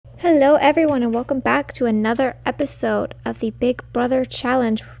Hello, everyone, and welcome back to another episode of the Big Brother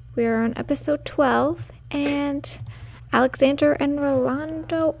Challenge. We are on episode 12, and Alexander and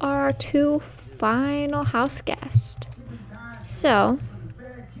Rolando are our two final house guests. So,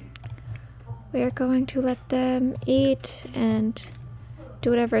 we are going to let them eat and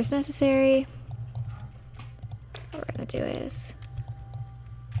do whatever is necessary. What we're going to do is...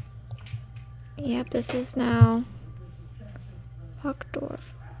 Yep, this is now... locked door.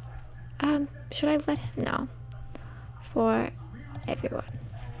 Should I let him know? For everyone.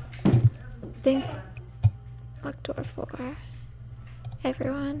 Think locked door for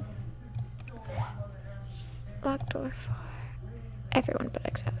everyone. Locked door for everyone but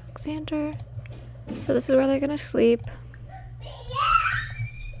Alexander. So this is where they're gonna sleep.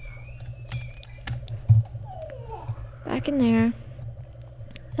 Back in there.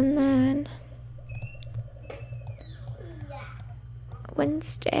 And then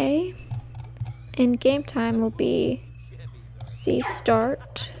Wednesday in game time will be the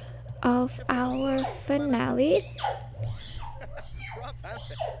start of our finale.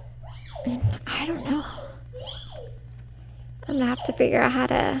 And I don't know. I'm gonna have to figure out how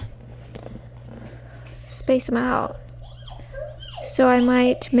to space them out. So I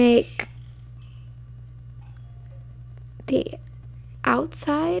might make the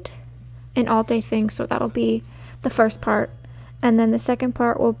outside an all-day thing, so that'll be the first part. And then the second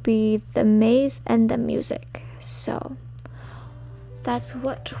part will be the maze and the music. So that's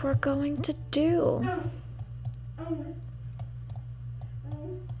what we're going to do.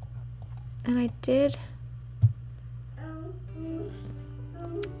 And I did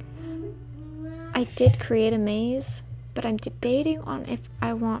create a maze, but I'm debating on if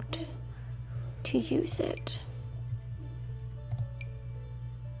I want to use it.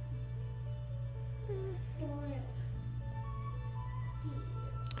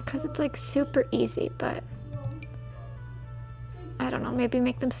 Because it's like super easy, but I don't know, maybe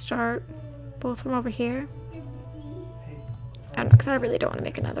make them start both from over here. I don't know, because I really don't want to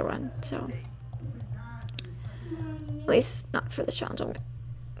make another one, so at least not for the challenge,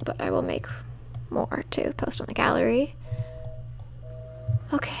 but I will make more to post on the gallery.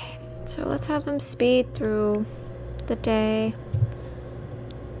 Okay, so let's have them speed through the day.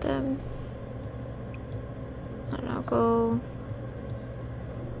 I don't know, go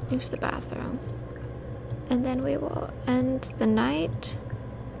use the bathroom, and then we will end the night.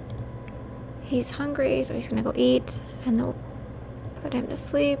 He's hungry, so he's gonna go eat, and then we'll put him to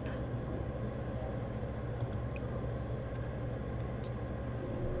sleep.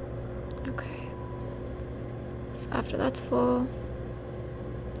 Okay, so after that's full,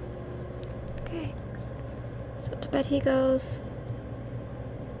 okay, so to bed he goes,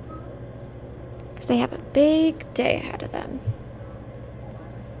 because they have a big day ahead of them.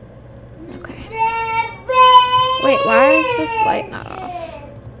 Okay. Wait, why is this light not off?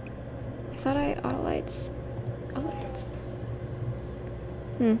 I thought all lights. All lights.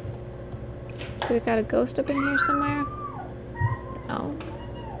 Do we got a ghost up in here somewhere? No.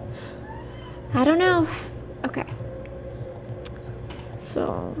 I don't know. Okay.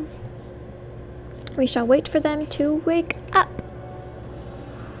 So we shall wait for them to wake up.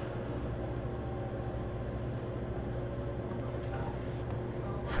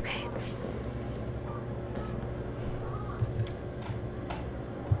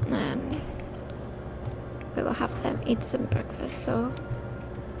 We will have them eat some breakfast, so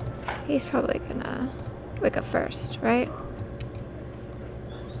he's probably gonna wake up first, right?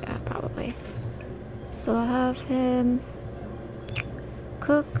 Yeah, probably. So I'll have him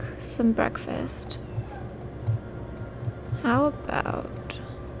cook some breakfast. How about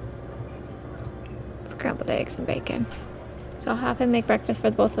scrambled eggs and bacon? So I'll have him make breakfast for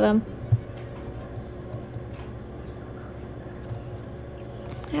both of them.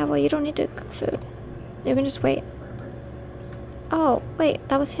 Yeah, well, you don't need to cook food. You can just wait. Oh, wait,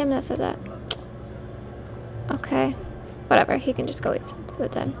 that was him that said that. Okay. Whatever, he can just go eat some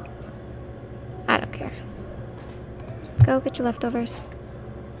food then. I don't care. Go get your leftovers.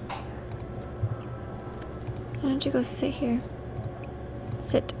 Why don't you go sit here?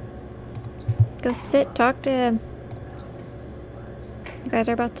 Sit. Go sit, talk to him. You guys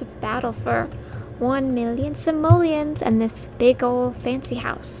are about to battle for 1 million simoleons and this big old fancy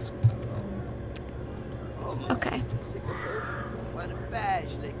house. Okay.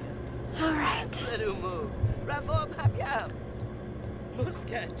 Alright.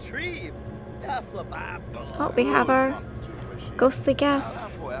 Oh, we have our ghostly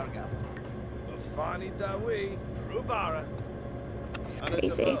guests. It's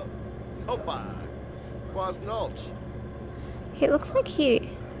crazy. He looks like he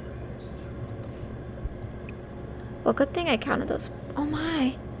Well, good thing I counted those. Oh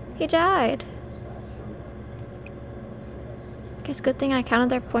my, he died. I guess good thing I counted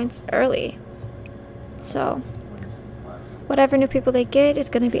their points early. So, whatever new people they get is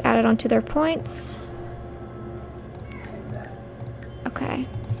going to be added onto their points. Okay.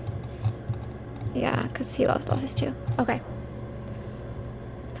 Yeah, because he lost all his too. Okay.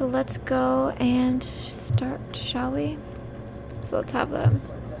 So let's go and start, shall we? So let's have them.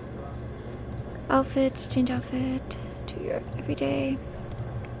 Outfits, change outfit to your everyday.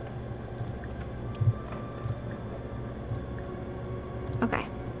 Okay.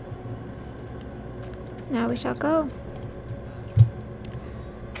 Now we shall go.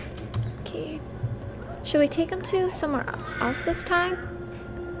 Okay. Should we take him to somewhere else this time?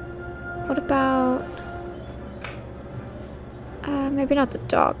 What about... maybe not the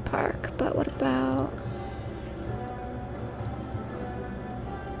dog park, but what about...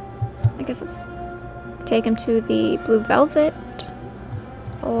 I guess let's take him to the Blue Velvet,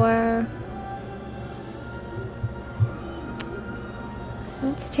 or...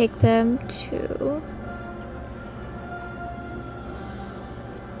 let's take them to...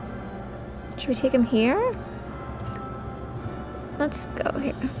 Should we take him here? Let's go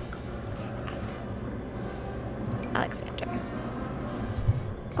here. Yes. Alexander.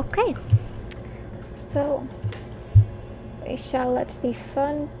 Okay. So, we shall let the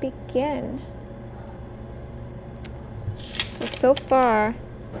fun begin. So far,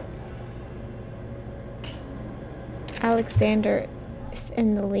 Alexander is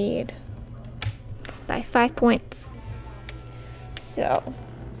in the lead by 5 points. So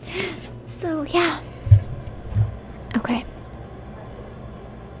yeah. Okay.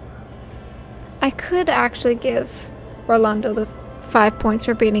 I could actually give Orlando the 5 points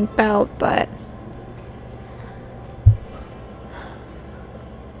for beating Belle, but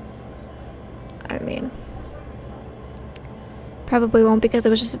I mean, probably won't because it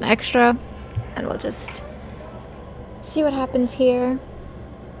was just an extra, and we'll just see what happens here.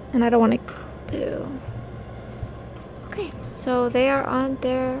 And I don't want to do... Okay, so they are on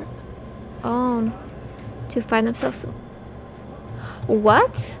their own to find themselves...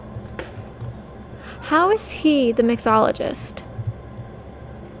 What? How is he the mixologist?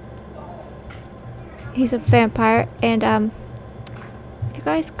 He's a vampire, and if you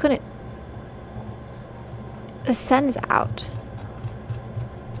guys couldn't... The sun is out.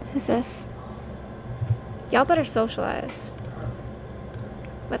 Who's this? Y'all better socialize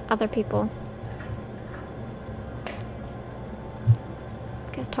with other people.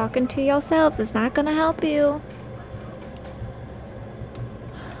 Because talking to yourselves is not gonna help you.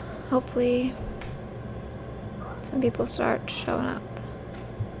 Hopefully some people start showing up.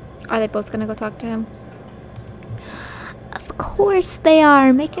 Are they both gonna go talk to him? Of course they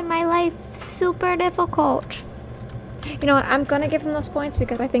are, making my life super difficult. You know what, I'm gonna give him those points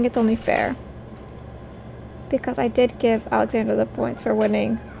because I think it's only fair. Because I did give Alexander the points for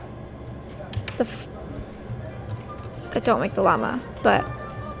winning the Don't Make the Llama, but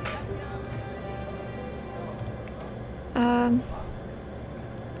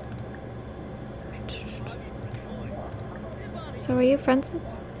so are you friends with...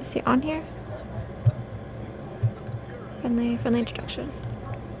 Is he on here? Friendly introduction.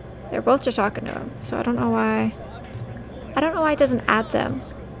 They're both just talking to him, so I don't know why it doesn't add them.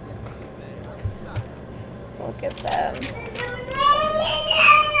 So I'll give them...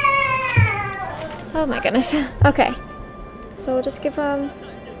 Oh my goodness. Okay. So we'll just give them...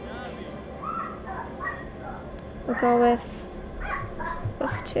 We'll go with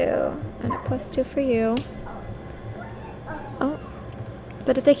 +2 and a +2 for you. Oh.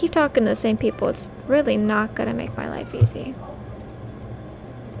 But if they keep talking to the same people, it's really not gonna make my life easy.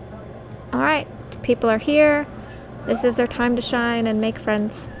 Alright. People are here. This is their time to shine and make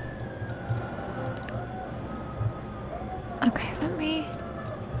friends. Okay, let me...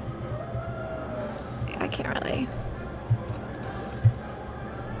 I can't really...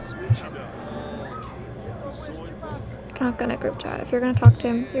 I'm not gonna group chat. If you're gonna talk to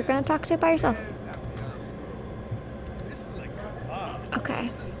him, you're gonna talk to him by yourself.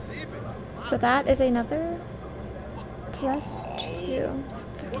 Okay. So that is another +2.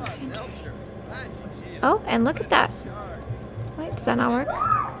 Oh, and look at that. Wait, did that not work?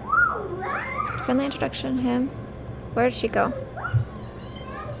 Friendly introduction, him. Where did she go?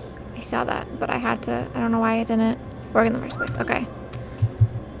 I saw that, but I had to... I don't know why I didn't work in the first place. Okay.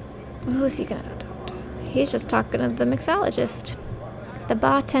 Well, who is he gonna talk to? He's just talking to the mixologist. The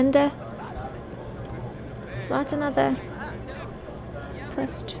bartender. So that's another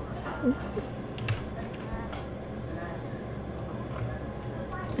 +2.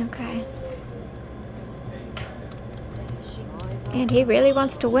 Okay. And he really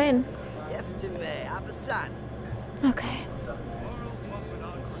wants to win. Okay.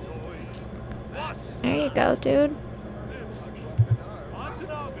 There you go, dude.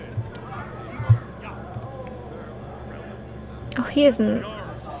 Oh, he isn't.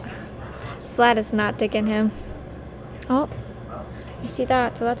 Vlad is not digging him. Oh, you see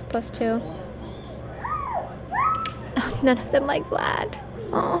that? So that's a +2. Oh, none of them like Vlad.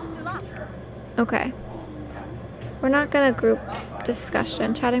 Oh. Okay. We're not gonna group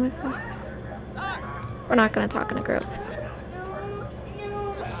discussion. Chatting with them. We're not gonna talk in a group.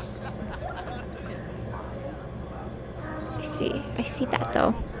 I see that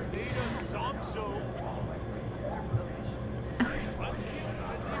though.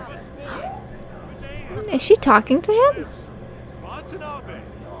 Is she talking to him?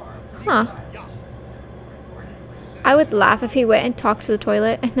 Huh. I would laugh if he went and talked to the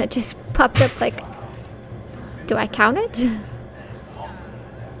toilet and it just popped up like, do I count it?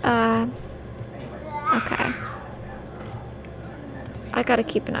 Okay. I gotta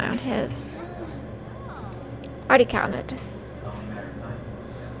keep an eye on his. Already counted.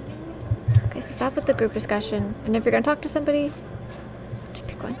 Okay, so stop with the group discussion. And if you're gonna talk to somebody, just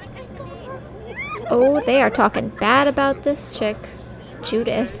pick one. Oh, they are talking bad about this chick,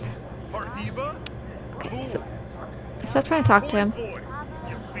 Judith. Okay, so stop trying to talk to him.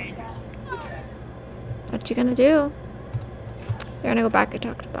 What you gonna do? You're gonna go back and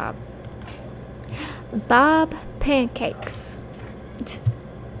talk to Bob. Bob Pancakes.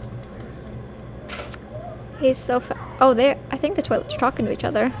 He's so oh, I think the toilets are talking to each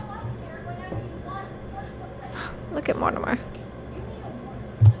other. Look at Mortimer.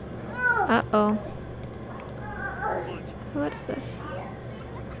 Uh-oh. What is this?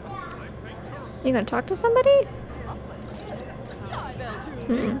 You gonna talk to somebody?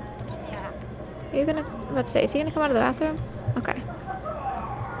 Are you gonna, let's say, is he gonna come out of the bathroom? Okay.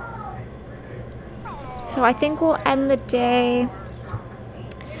 So I think we'll end the day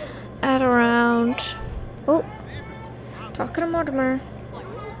at around, oh, talking to Mortimer.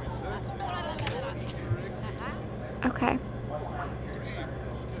 Okay.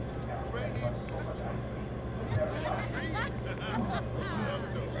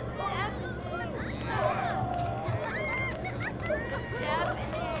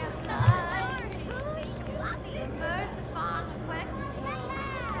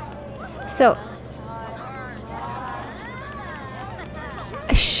 So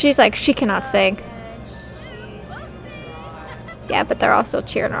she's like, she cannot sing. Yeah, but they're all still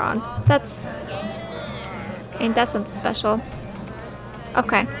cheering her on. That's, ain't that something special?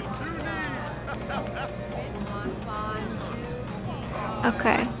 Okay.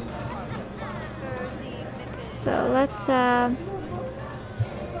 Okay. So let's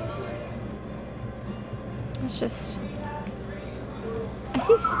just, I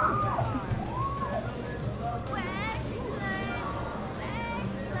see.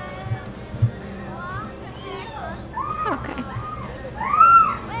 Okay.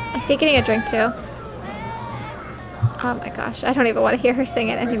 Is he getting a drink too? Oh my gosh, I don't even want to hear her sing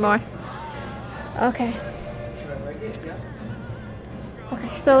it anymore. Okay.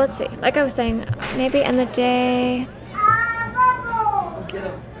 Okay, so let's see. Like I was saying, maybe end the day.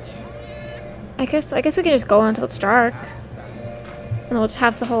 I guess we can just go until it's dark. And we'll just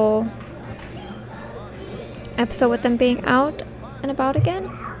have the whole episode with them being out and about again.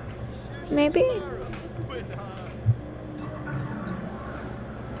 Maybe?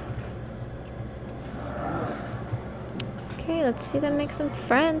 Okay, let's see them make some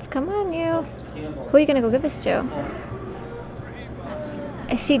friends. Come on, you. Who are you gonna go give this to?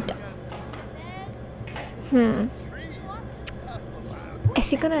 Is he... Is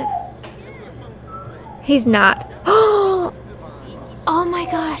he gonna... He's not. Oh my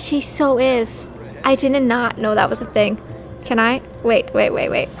gosh, he so is. I did not know that was a thing. Can I? Wait. I'm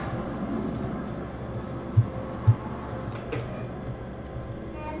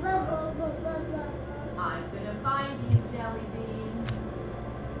gonna find you, Jelly Bean.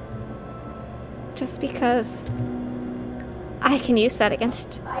 Just because I can use that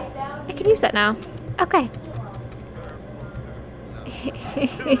against... I can use that now. Okay.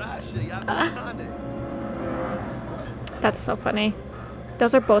 That's so funny.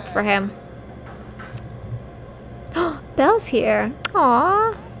 Those are both for him. Belle's here.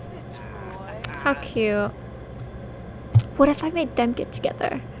 Aww. How cute. What if I made them get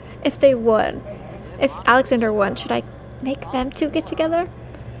together? If they won. If Alexander won, should I make them two get together?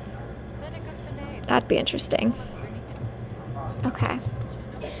 That'd be interesting. Okay.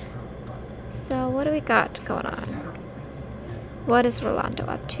 So what do we got going on? What is Rolando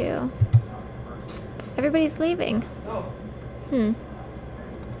up to? Everybody's leaving.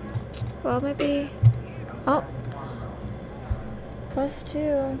 Well, maybe... Oh.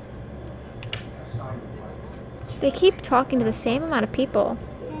 +2. They keep talking to the same amount of people.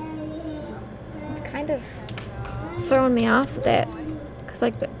 It's kind of throwing me off a bit. Because,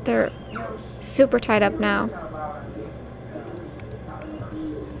 like, they're super tied up now.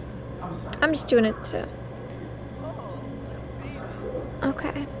 I'm just doing it to...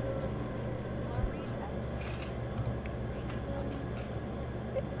 Okay.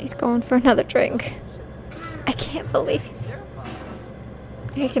 He's going for another drink. I can't believe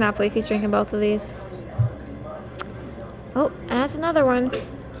I cannot believe he's drinking both of these. Oh, that's another one.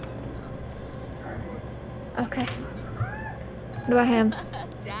 Okay. What about him?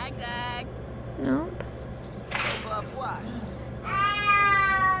 Nope.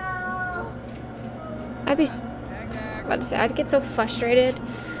 I'd be about to say, I'd get so frustrated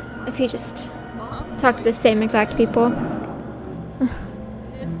if he just talked to the same exact people.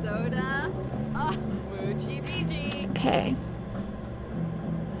 Okay.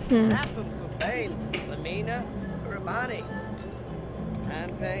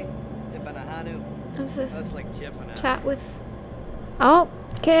 What's this? Chat with... Oh,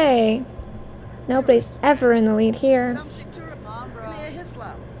 okay. Nobody's ever in the lead here.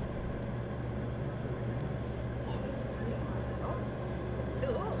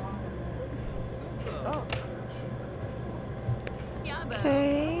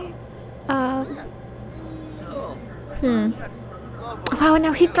 Okay. Wow,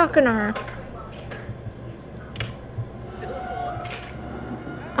 now he's talking to her.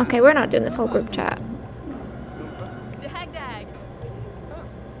 Okay, we're not doing this whole group chat.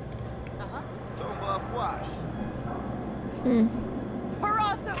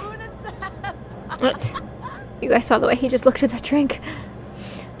 What? You guys saw the way he just looked at that drink.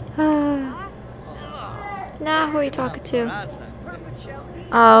 Nah, who are you talking to?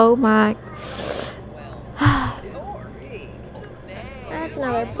 Oh my. That's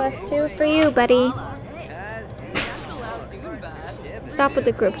another +2 for you, buddy. Stop with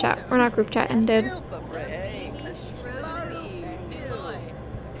the group chat. We're not group chatting, dude.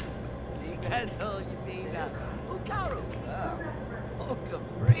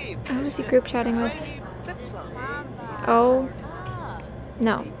 Who is he group chatting with? Oh.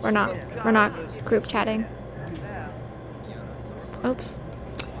 No, we're not. We're not group chatting. Oops.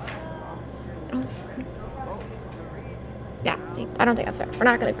 Oh. Yeah, see, I don't think that's fair. We're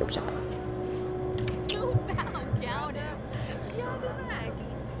not gonna group chat.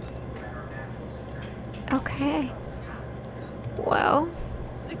 Okay. Well.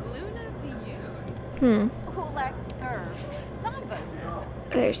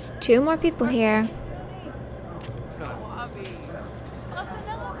 There's 2 more people here.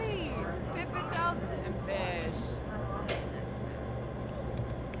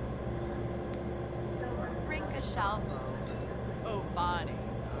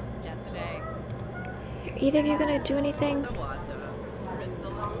 Are either of you gonna do anything?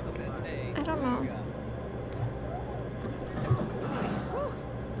 I don't know.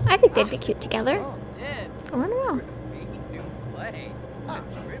 I think they'd be cute together. I don't know.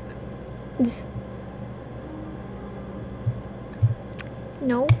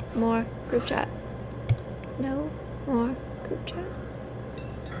 No more group chat. No more group chat.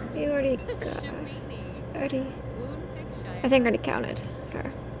 You already got... I think I already counted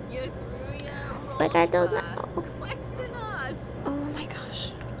her. But I don't know. Oh my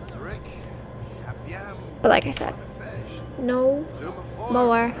gosh. But like I said, no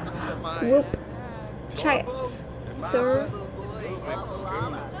more group chats. Sir.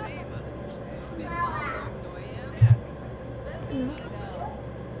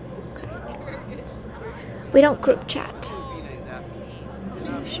 We don't group chat.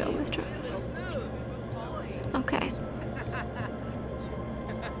 Show with Travis. Okay.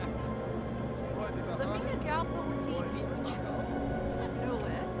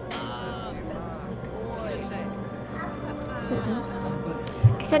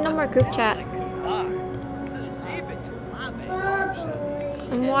 I said no more group chat.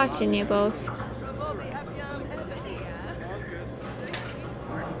 I'm watching you both.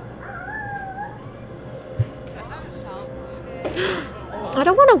 I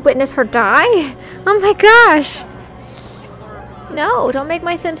don't want to witness her die. Oh my gosh. No, don't make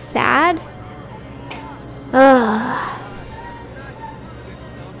my sim sad. Ugh.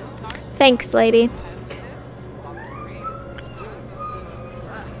 Thanks, lady.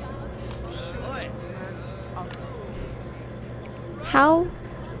 How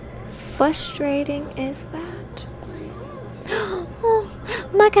frustrating is that? Oh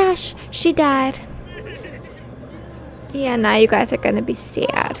my gosh, she died. Yeah, now you guys are gonna be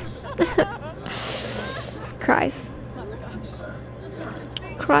sad. Cries.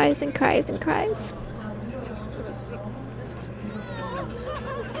 Cries and cries and cries.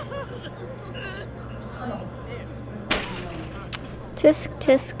 Tisk,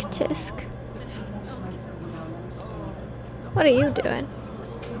 tisk, tisk. What are you doing?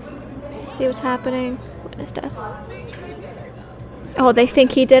 See what's happening? Witness death. Oh, they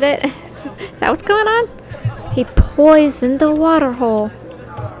think he did it? Is that what's going on? He poisoned the water hole.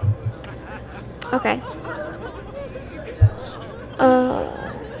 Okay.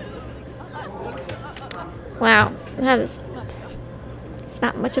 Wow. That is... It's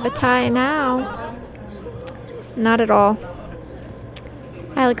not much of a tie now. Not at all.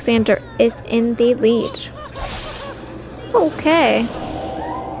 Alexander is in the lead. Okay.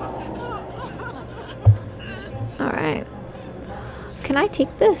 Alright. Can I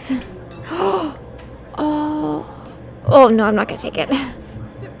take this? Oh. Oh, no, I'm not going to take it.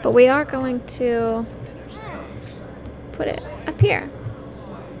 But we are going to put it up here.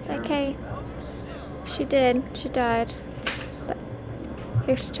 Okay. She did. She died. But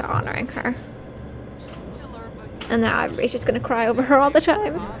here's to honoring her. And now everybody's just going to cry over her all the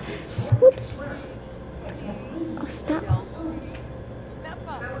time. Whoops. Oh, stop.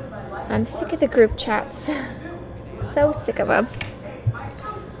 I'm sick of the group chats. So sick of them.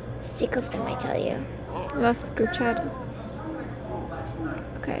 Sick of them, I tell you. Who else is group chat?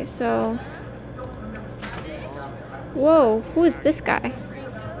 Okay, so... Whoa, who is this guy?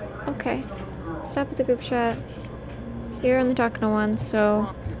 Okay. Stop with the group chat. You're in the talking to one,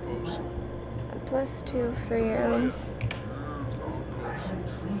 so... +2 for you.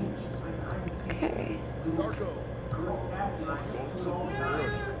 Okay.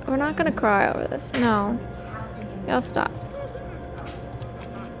 We're not gonna cry over this. No. Y'all stop.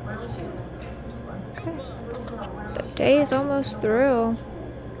 Okay. The day is almost through.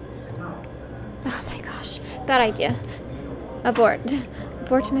 Oh my gosh. Bad idea. Abort.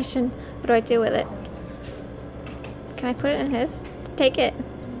 Abort mission. What do I do with it? Can I put it in his? Take it.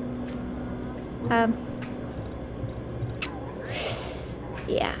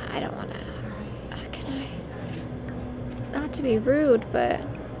 Yeah, I don't want to. Can I? Not to be rude, but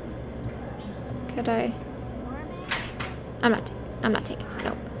could I? I'm not taking it.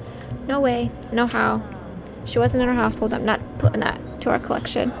 Nope. No way. No how. She wasn't in our household. I'm not putting that to our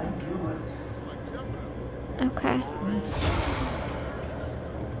collection. Okay.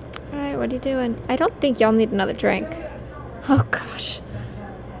 Alright, what are you doing? I don't think y'all need another drink. Oh gosh.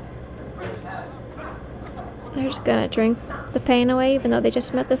 They're just gonna drink the pain away even though they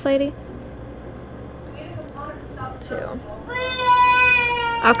just met this lady? 2.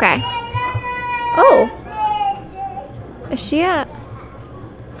 Okay. Oh! Is she at...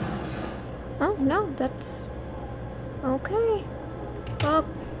 Oh, no, that's... Okay. Well,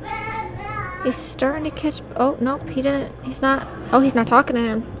 he's starting to catch... Oh, nope, he didn't... He's not... Oh, he's not talking to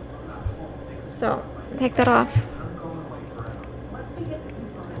him. So, take that off.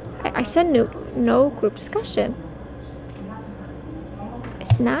 I said no group discussion.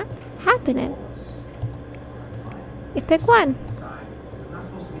 It's not happening. You pick one.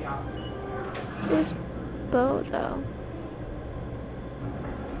 Who's Bo, though?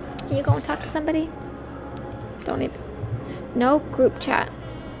 You go and talk to somebody? Don't even... No group chat.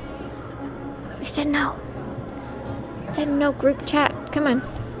 I said no. I said no group chat. Come on.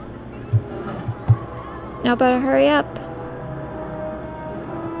 Now better hurry up.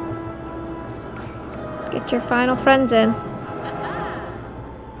 Get your final friends in.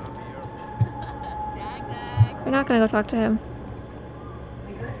 We're not gonna go talk to him.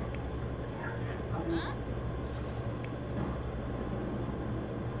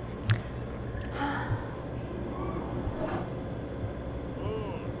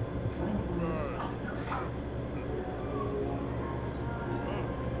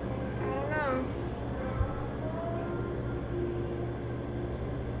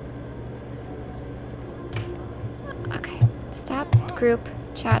 Stop group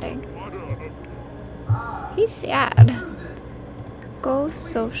chatting. He's sad. Go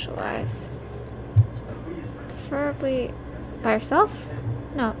socialize. Preferably by yourself?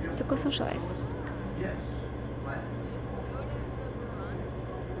 No, so go socialize.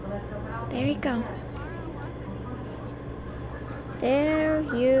 There you go. There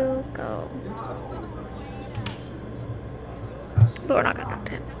you go. But we're not gonna talk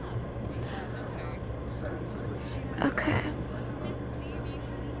to him. Okay.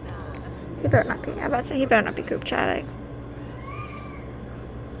 He better not be. I'm about to say he better not be group chatting.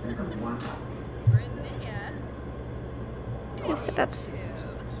 His sit-ups.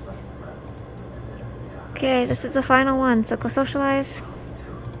 Okay, this is the final one, so go socialize.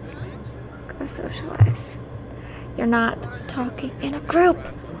 Go socialize. You're not talking in a group,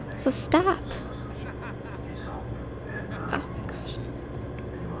 so stop. Oh my gosh.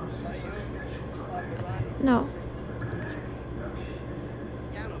 No.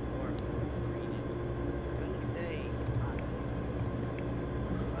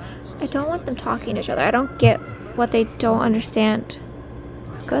 I don't want them talking to each other. I don't get what they don't understand.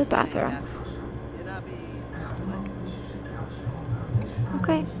 Go to the bathroom.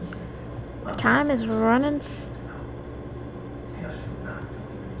 Okay. Time is running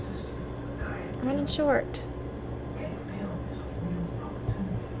short.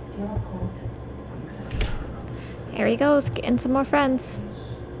 Here he goes, getting some more friends.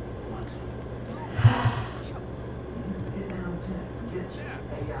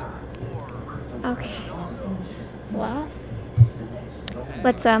 Okay. Well,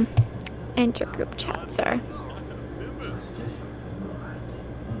 let's enter group chat, sir.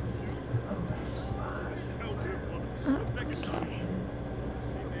 Okay.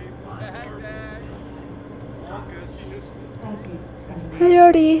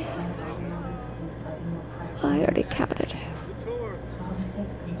 I already counted.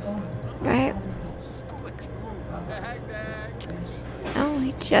 Right? Oh,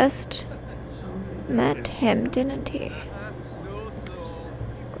 he just met him, didn't he?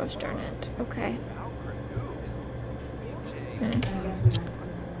 Gosh darn it. Okay.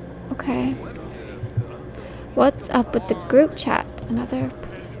 Okay. What's up with the group chat? Another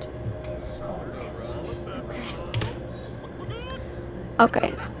post.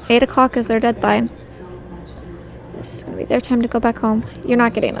 Okay. 8 o'clock is their deadline. This is gonna be their time to go back home. You're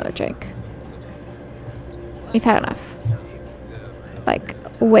not getting another drink. You've had enough. Like,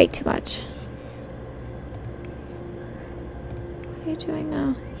 way too much. What are you doing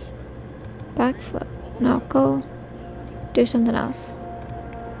now? Backflip. No, go do something else.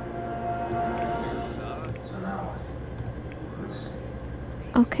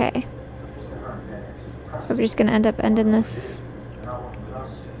 Okay. We're just gonna end up ending this.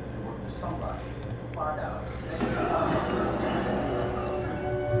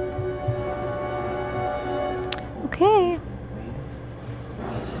 Okay.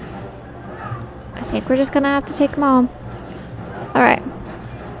 I think we're just gonna have to take him home. Alright.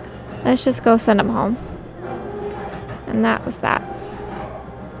 Let's just go send him home. And that was that.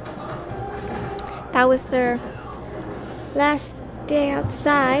 That was their last day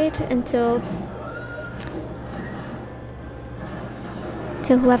outside until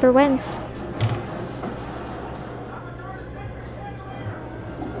whoever wins.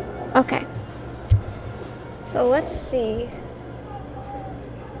 Okay. So let's see.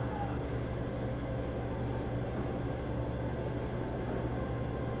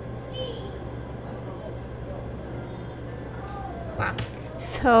 Wow.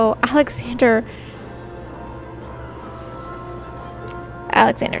 So Alexander's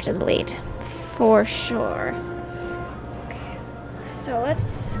in the lead for sure. Okay. So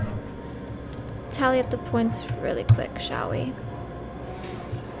let's tally up the points really quick, shall we?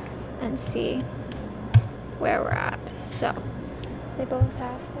 And see where we're at. So they both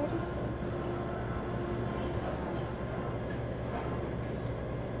have 36.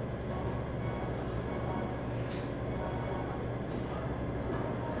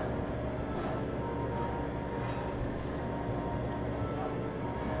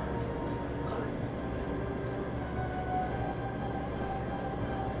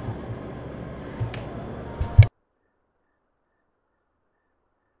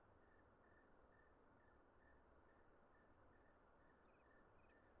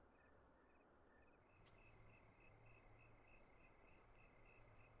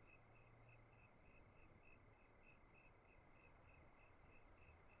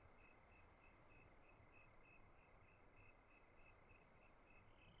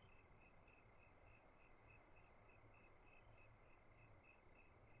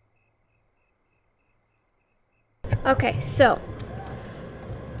 Okay, so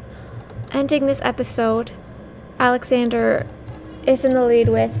ending this episode, Alexander is in the lead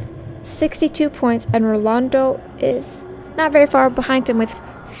with 62 points, and Rolando is not very far behind him with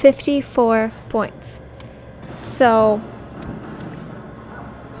 54 points. So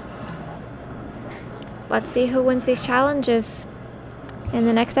let's see who wins these challenges in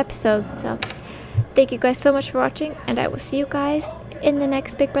the next episode. So thank you guys so much for watching, and I will see you guys in the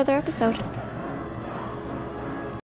next Big Brother episode.